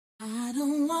I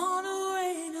don't wanna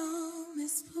rain on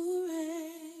this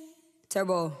parade,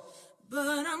 Turbo.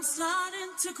 but I'm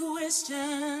starting to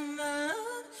question love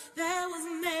that was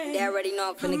made. They already know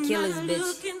I'm finna kill this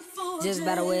bitch. Just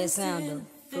by the way it sound though,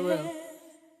 for real.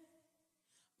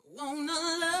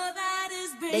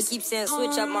 They keep saying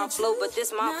switch up my flow, but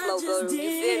this my flow, bro.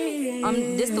 You feel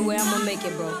me? This the way I'ma make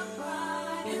it, bro.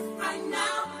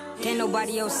 Can't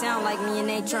nobody else sound like me, and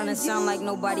they tryna sound like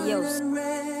nobody else.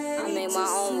 I made my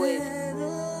own way.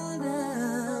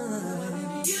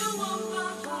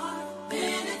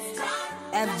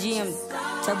 FGM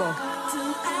Turbo.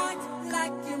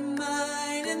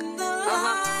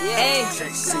 Yeah. Hey.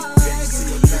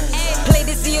 Play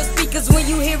this in your speakers when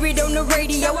you hear it on the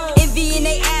radio. Envy in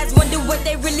they eyes, wonder what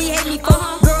they really hate me for.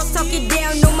 Girls talking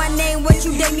down, know my name, what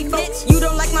you date me for. You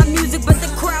don't like my music, but the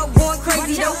crowd going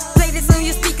crazy though. Play this on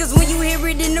your speakers when you hear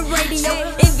it in the radio.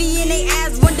 Envy in they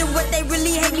eyes, wonder what they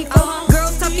really hate me for.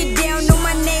 Girls talking down, know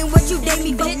my name, what you date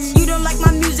me for. You don't like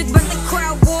my music, but the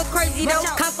crowd going crazy though.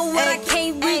 Conquer what I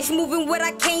can't reach, moving what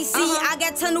I can't see. I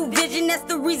got tunnel vision, that's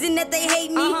the reason that they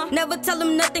hate me. Never tell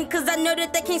them nothing, cause I know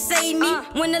that they can't save me.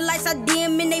 When the lights are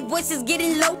dim and they voices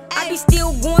getting low, I be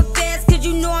still going fast, cause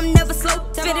you know I'm never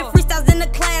slow. Spitting freestyles in the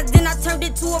class, then I turned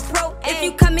it to a pro. If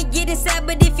you come and get inside,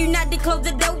 but if you not, then close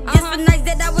the door. Just for nights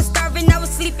that I was starving, I was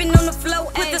sleeping on the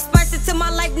floor. Put the spice into my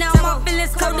life, now my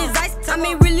feelings cold as ice. I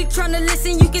ain't really trying to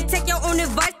listen, you can take your own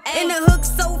advice. And the hook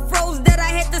so froze that I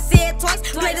had to say it twice.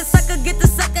 Play the sucker, get the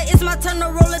sucker, it's my turn to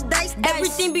roll the dice.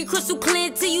 Everything be crystal clear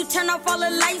till you turn off all the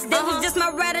lights. That was just my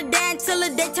ride or die until the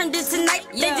day turned into night.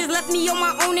 They just left me on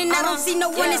my own and I don't see no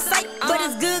one in sight. But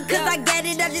it's good cause I got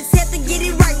it, I just had to get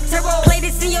it right. Turbo. Play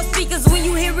this in your speakers when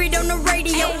you hear it on the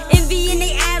radio. Envy in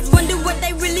they eyes, wonder what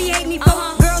they really hate me for.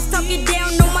 Girls talking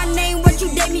down, know my name, what you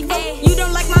date me for. You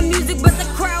don't like my music, but the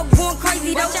crowd going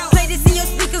crazy though. Play this in your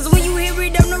speakers when you hear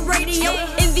it on the radio.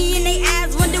 Envy in they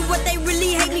eyes, wonder what they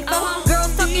really hate me for.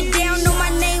 Girls talking down, know my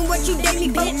name, what you date me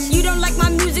for. You don't like my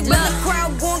music, but the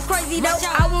crowd going crazy though.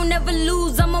 I won't never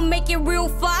lose, I'ma make it real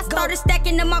fast. Started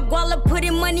stacking in my guala,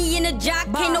 putting money in a jar.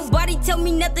 Can't nobody tell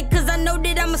me nothing, cause I know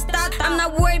that I'm a star. I'm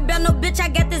not worried about no bitch, I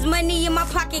got this money in my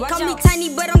pocket. Call me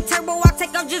tiny, but I'm turbo, I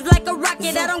take off just like a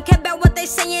rocket. I don't care about what they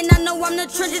saying, I know I'm the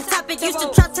trending topic. Used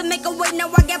to try to make a way, now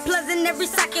I got plugs in every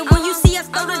socket. When you see us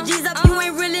throw the G's up, you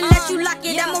ain't really let you lock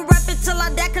it. I'ma rap it till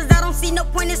I die, cause I don't see no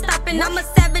point in stopping. I'm a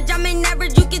savage, I'm an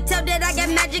average, you can tell that I got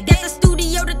magic. At the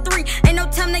studio to 3, ain't no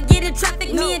time to get in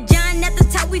traffic. Me and John at the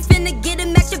top, we finna get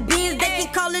him extra beans. They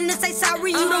keep calling and say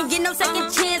sorry, you don't get no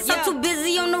second chance. I'm too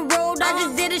busy on the road, I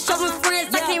just did a show with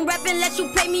friends. I can't rap unless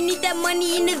you pay me, need that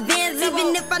money in advance.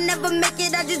 Even if I never make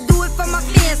it, I just do it for my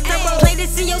fans. Turbo. Play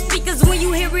this in your speakers when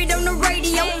you hear it on the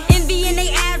radio. Envy in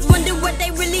they eyes, wonder what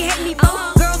they really hate me for.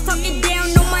 Girls talking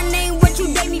down, know my name, what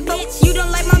you date me for. You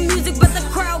don't like my music, but the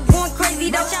crowd going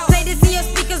crazy though. Play this in your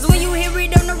speakers when you hear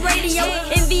it on the radio.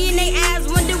 Envy in they eyes,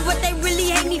 wonder what they really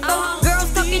hate me for.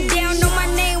 Girls talking down, know my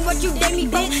name, what you date me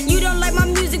for. You don't like my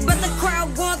music, but the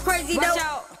crowd going crazy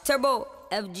though. Turbo.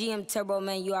 FGM Turbo,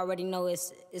 man, you already know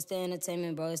it's the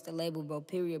entertainment, bro. It's the label, bro.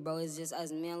 Period, bro. It's just us,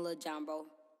 me and Lil John, bro.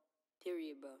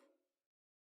 Period, bro.